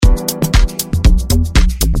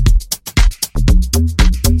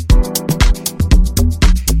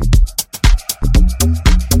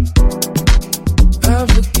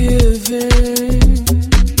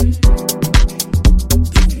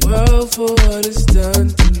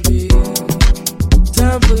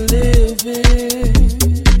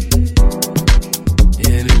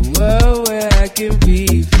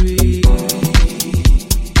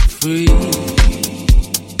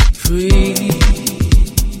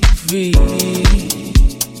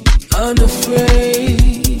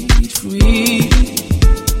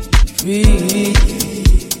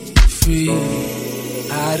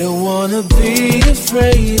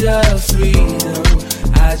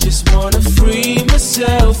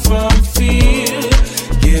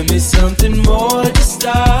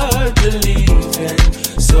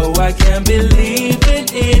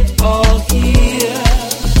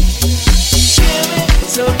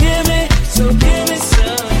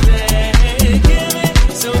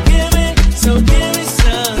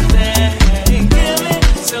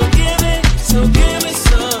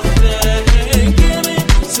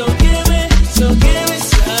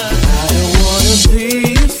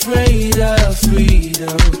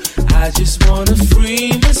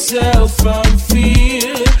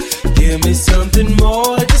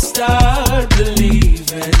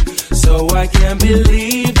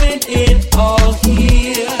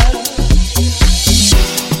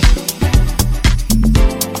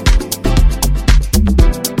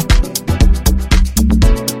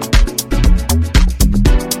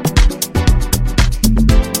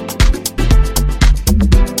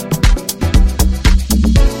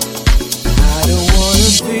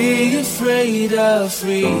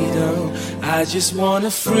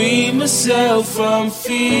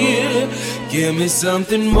Give me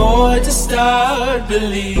something more to start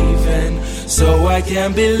believing, so I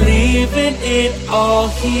can believe in it all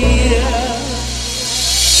here.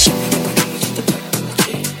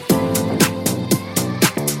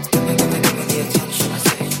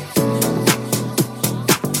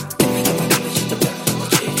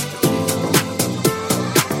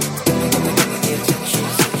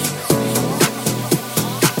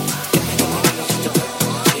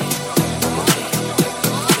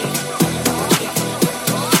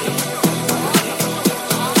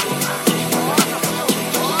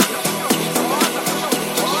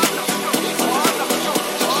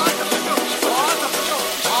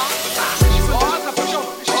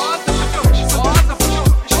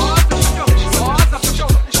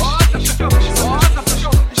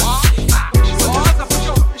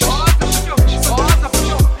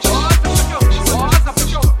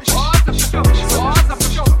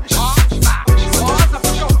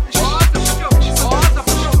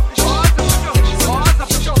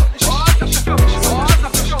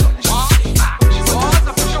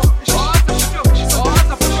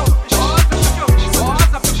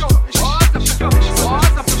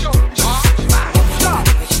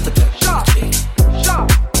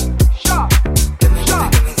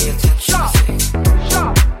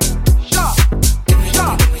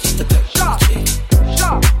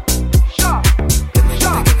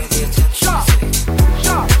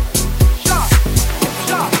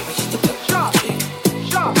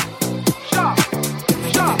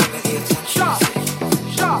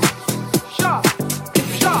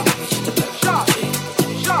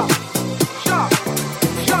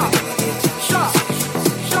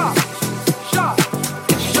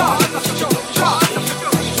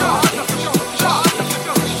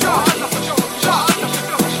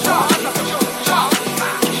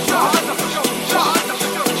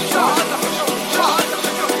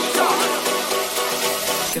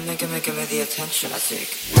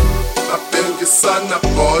 Sana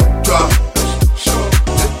bodwa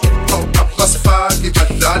abasifaki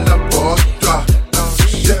badlala bodwa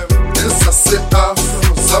esase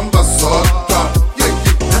afro samba zodwa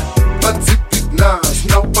bathi big nash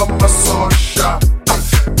nawuba masosha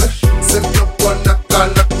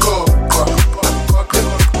sekubonakala kodwa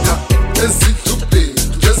ezidlubhe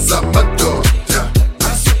njezamadoda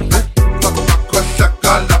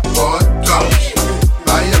bakhohlakala bodwa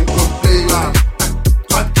bayangikhomplela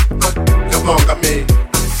yabonga mina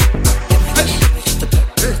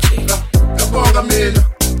yabonga mina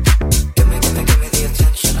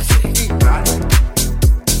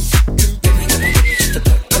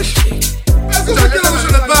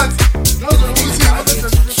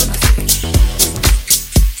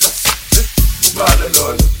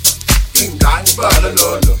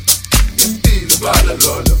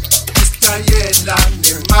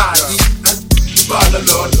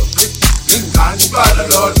Bala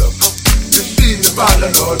lolo, impilo bala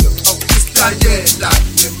lolo, isitayela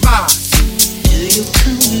nemali.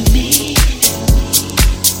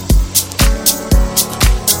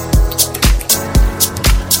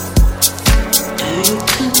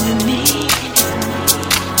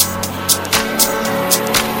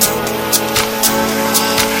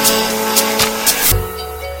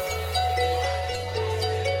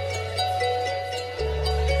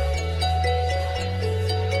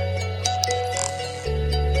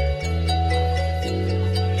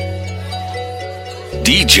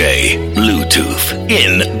 DJ Bluetooth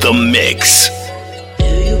in the mix.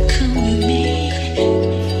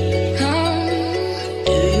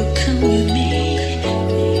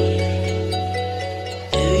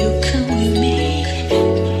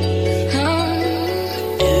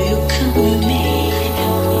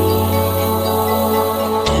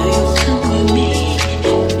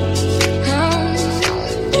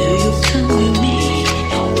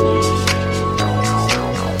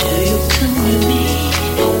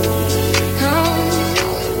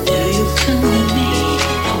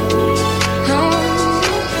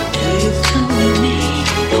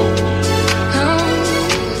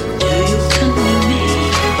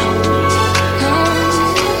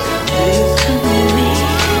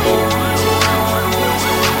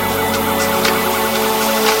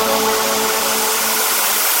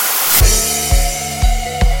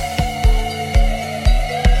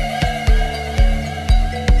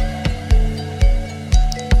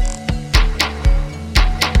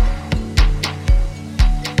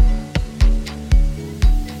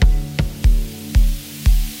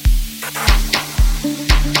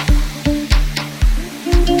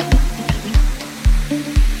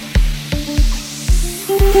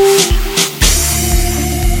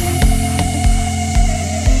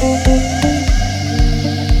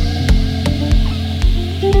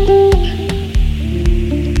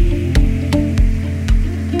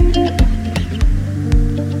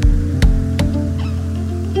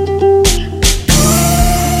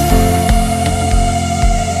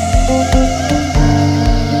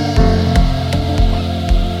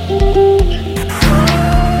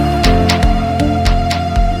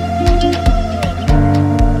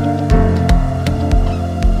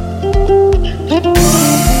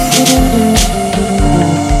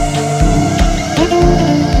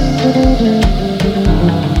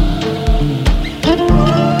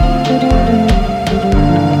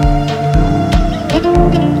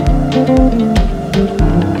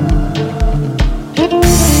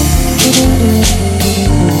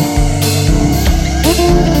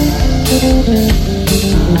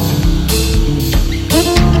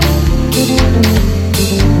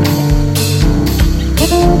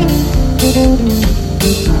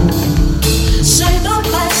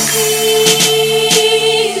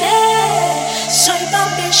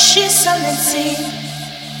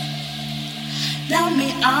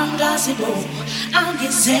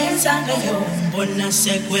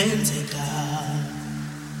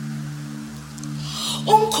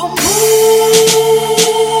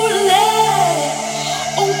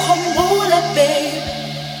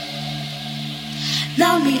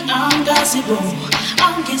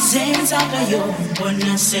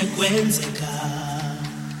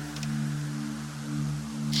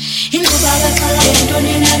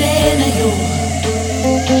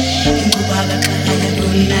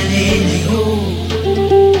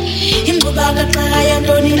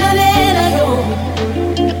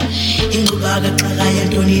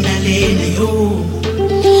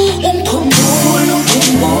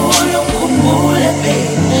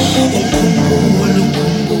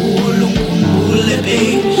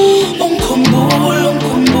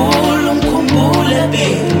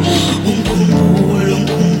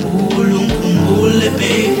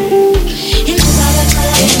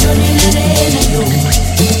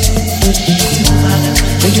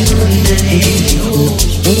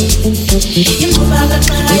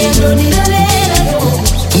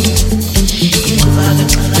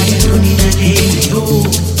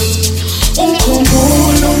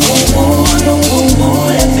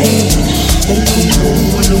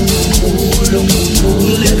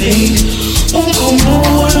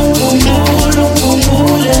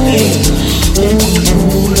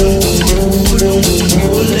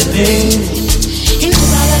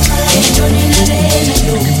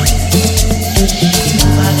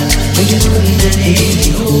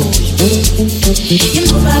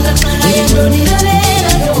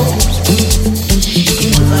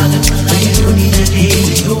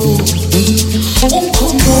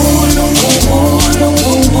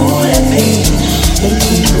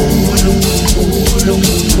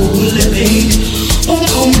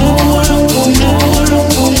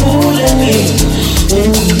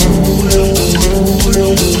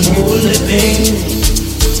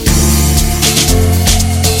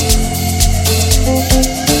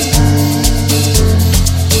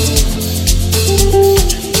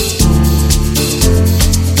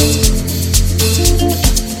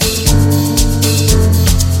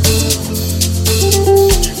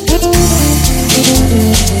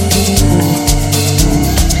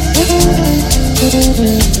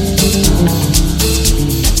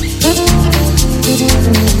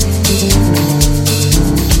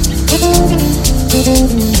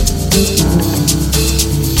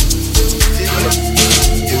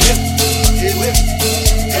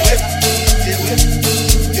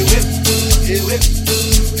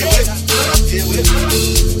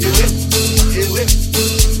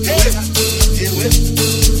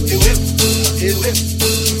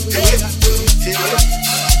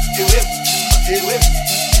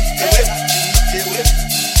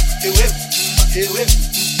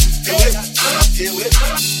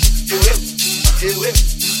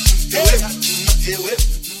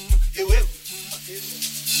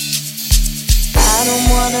 I don't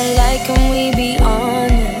wanna lie, can we be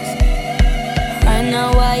honest? Right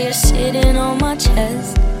now while you're sitting on my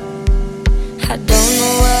chest, I don't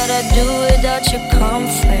know what I'd do without your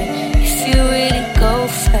comfort. If you really go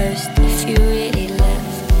first, if you really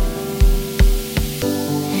left,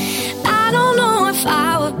 I don't know if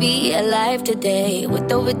I would be alive today,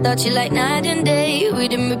 with or without you, like night and day. We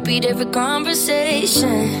didn't repeat every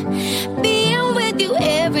conversation. Being with you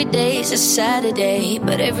every day is a Saturday,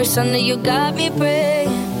 but every Sunday you got me praying.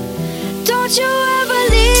 Don't you ever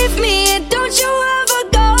leave me, don't you ever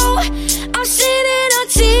go. I'm sitting on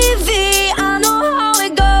TV, I know how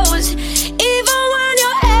it goes. Even when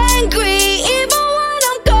you're angry, even when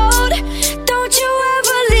I'm cold. Don't you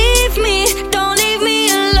ever leave me, don't leave me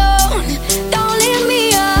alone. Don't leave me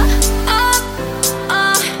alone.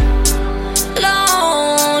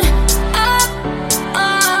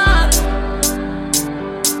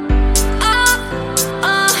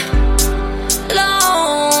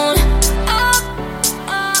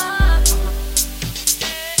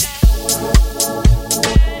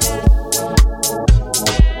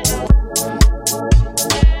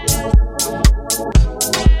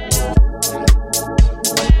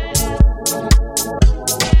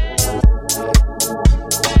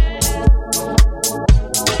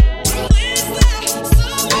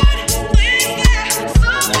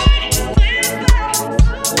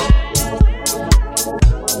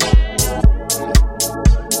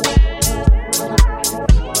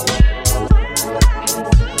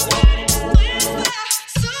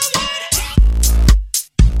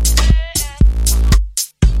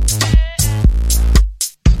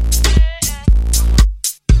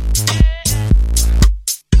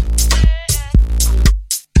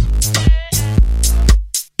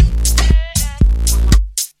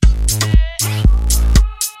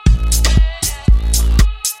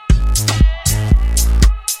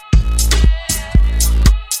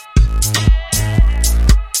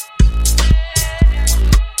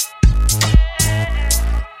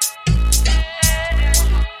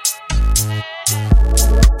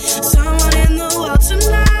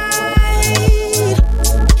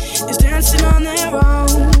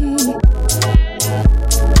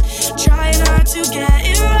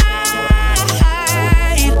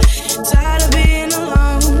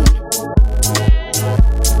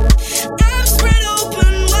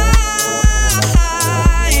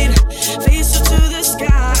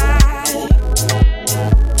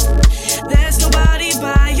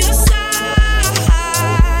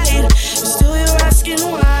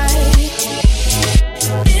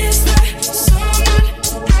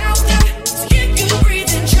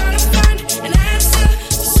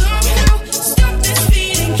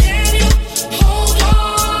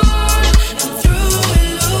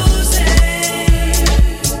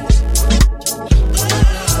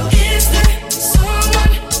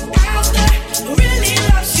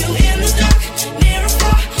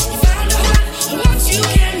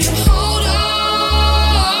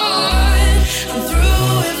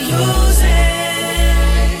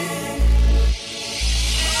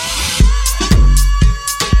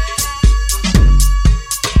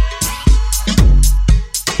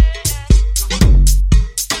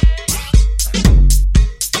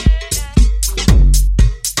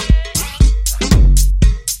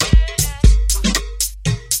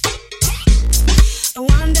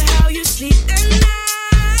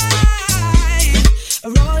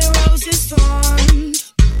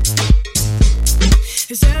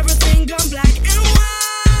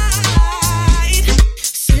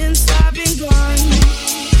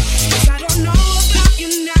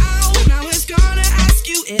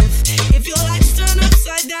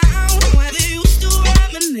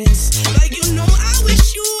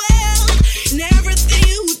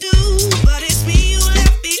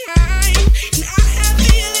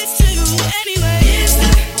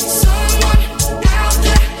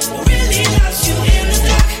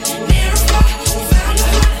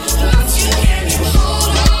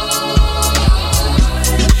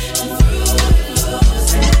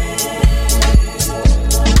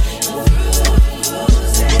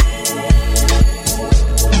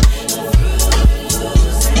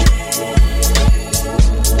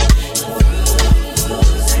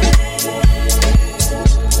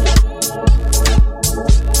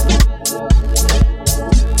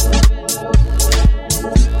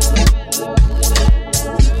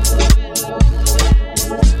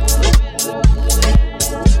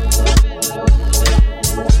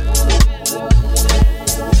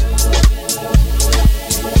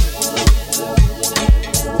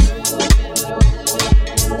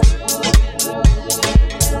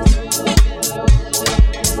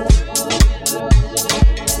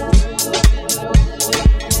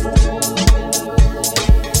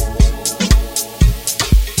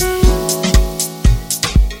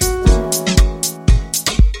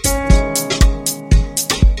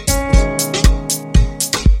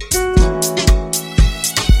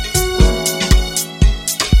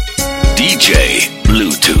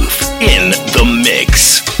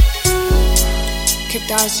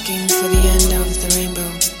 kept asking for the end of the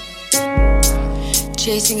rainbow,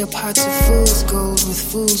 chasing a pot of fool's gold with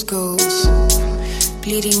fool's goals,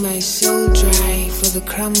 bleeding my soul dry for the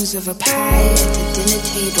crumbs of a pie at the dinner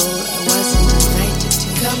table I wasn't invited to.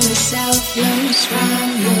 Got myself loose from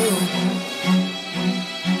you,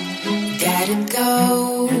 gotta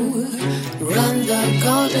go, run the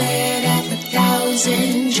gauntlet of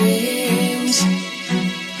 1,000 dreams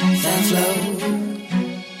that flow,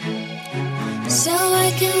 so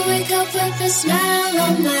I can wake up with a smile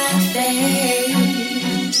on my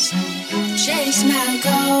face, chase my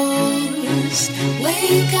goals,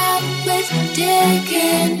 wake up with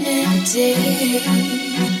dignity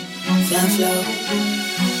that flow.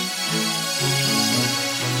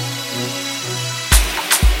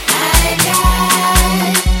 I got to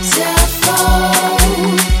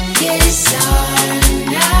focus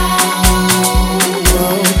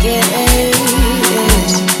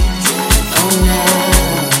on now.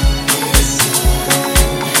 Focus on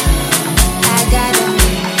now. I gotta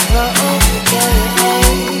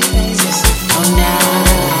focus on now.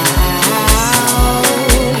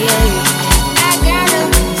 Yeah, I gotta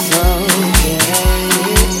focus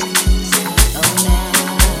on now.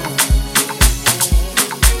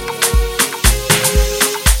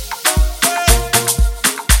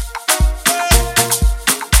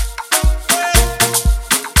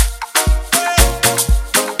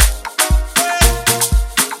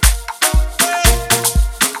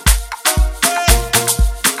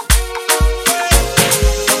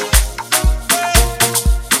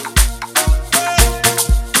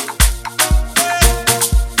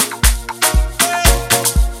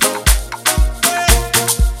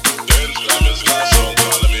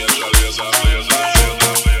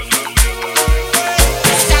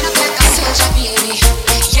 Stand up like a soldier, baby.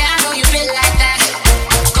 Yeah, I know you been like that.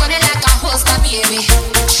 Gun it like a holster, baby.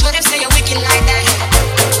 Show them say you're wicked like that.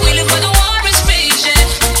 We live where the war is raging,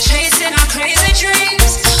 chasing our crazy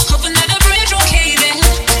dreams, hoping that the bridge will cave in.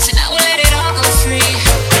 So now we'll let it all go free.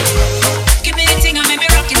 Give me the thing, I make me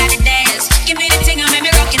rockin' at the dance. Give me the thing, I make me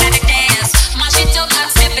rockin' at the dance. Mash it up, I'm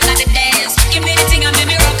stepping at the dance. Give me the thing, I make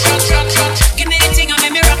me rock, rock, rock, rock. Give me the thing, I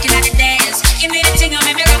make me rockin' at the dance. Give me the thing, I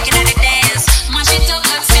make me rockin' at the dance. Mash it up,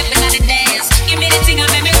 I'm stepping at the dance. Give me the thing, I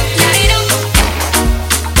make me light it up.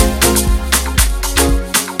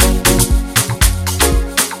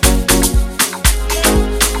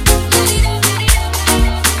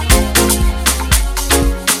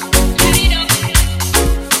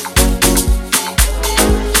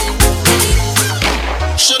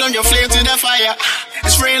 Show them your flame to the fire.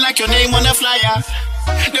 It's spraying like your name on the flyer.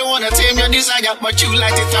 They wanna tame your desire, but you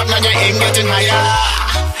light it up, now your aim getting higher.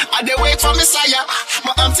 I they wait for Messiah,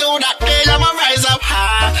 but until that day I'ma rise up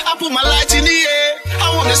high. I put my light in the air,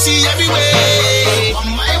 I wanna see everywhere.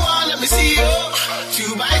 One by one, let me see you.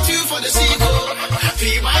 2 by 2 for the sequel.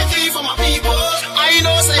 3 by 3 for my people. I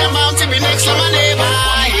know say I'm bound to be next to my neighbor. One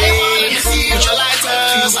by one, let me see you. Put your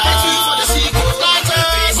lighters 2 by 2 for the sequel. Lighters 3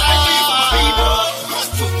 by 3 for my people.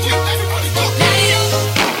 Everybody go.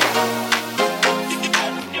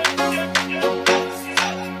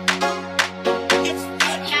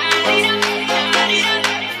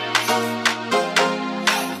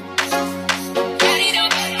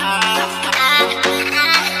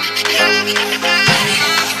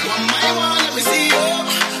 One by one, let me see you.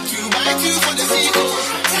 2 by 2 for the sequel.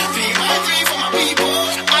 3 by 3 for my people.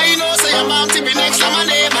 I know say I'm bound to be next to my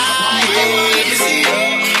neighbor. One by one, let me see you.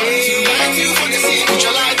 2 by 2 for the sequel. Put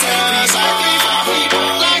your lighters 3 by 3 for my people.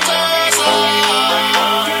 Lighters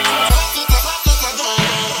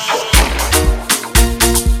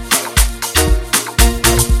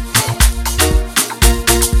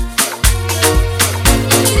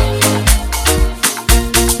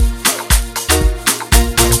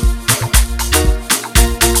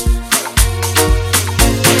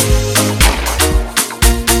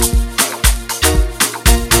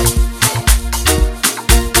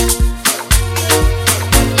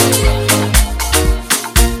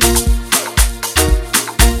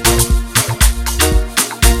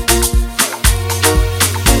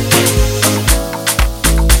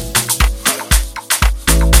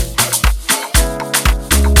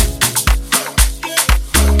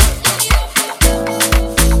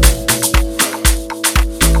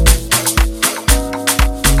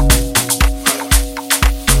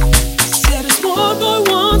Said a small boy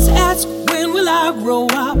once asked, when will I grow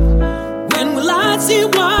up? When will I see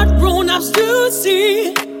what grown-ups do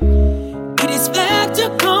see? It is fact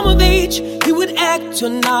to come of age, he would act to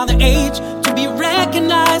another age, to be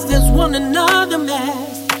recognized as one another man.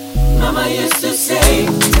 Mama used to say,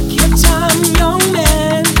 take your time, young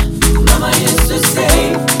man. Mama used to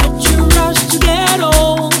say, don't you rush to get old.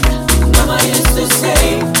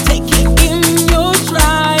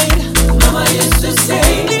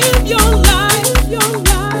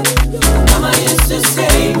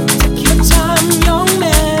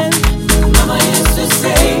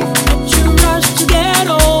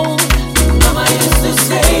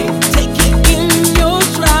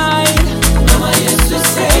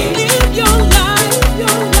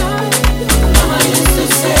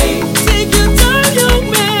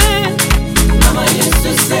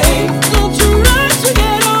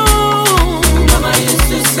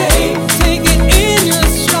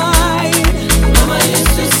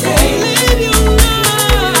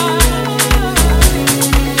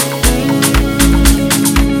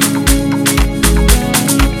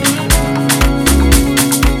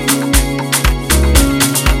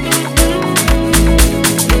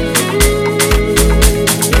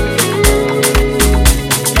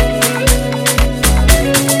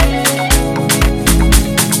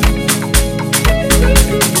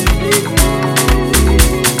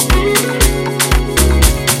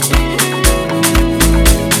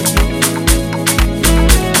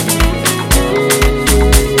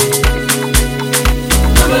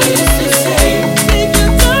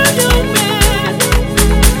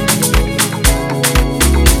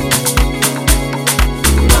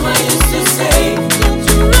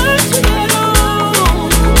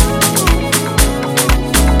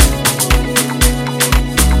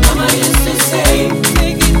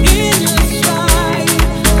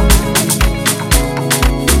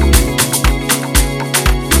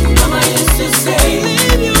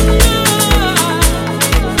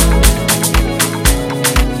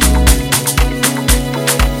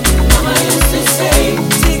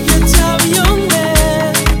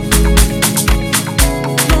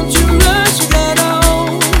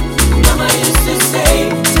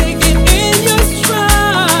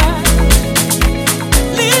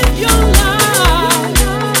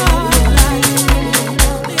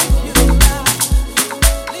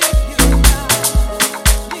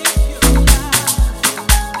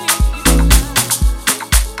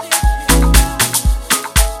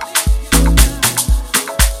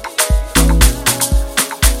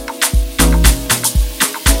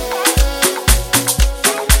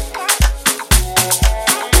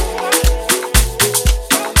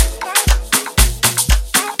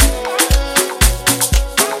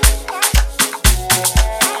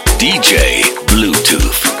 DJ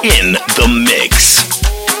Bluetooth in the mix.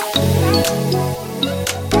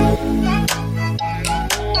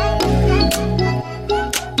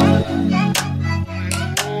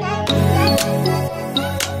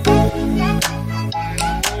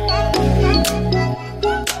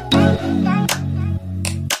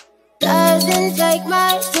 Doesn't take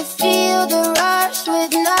much to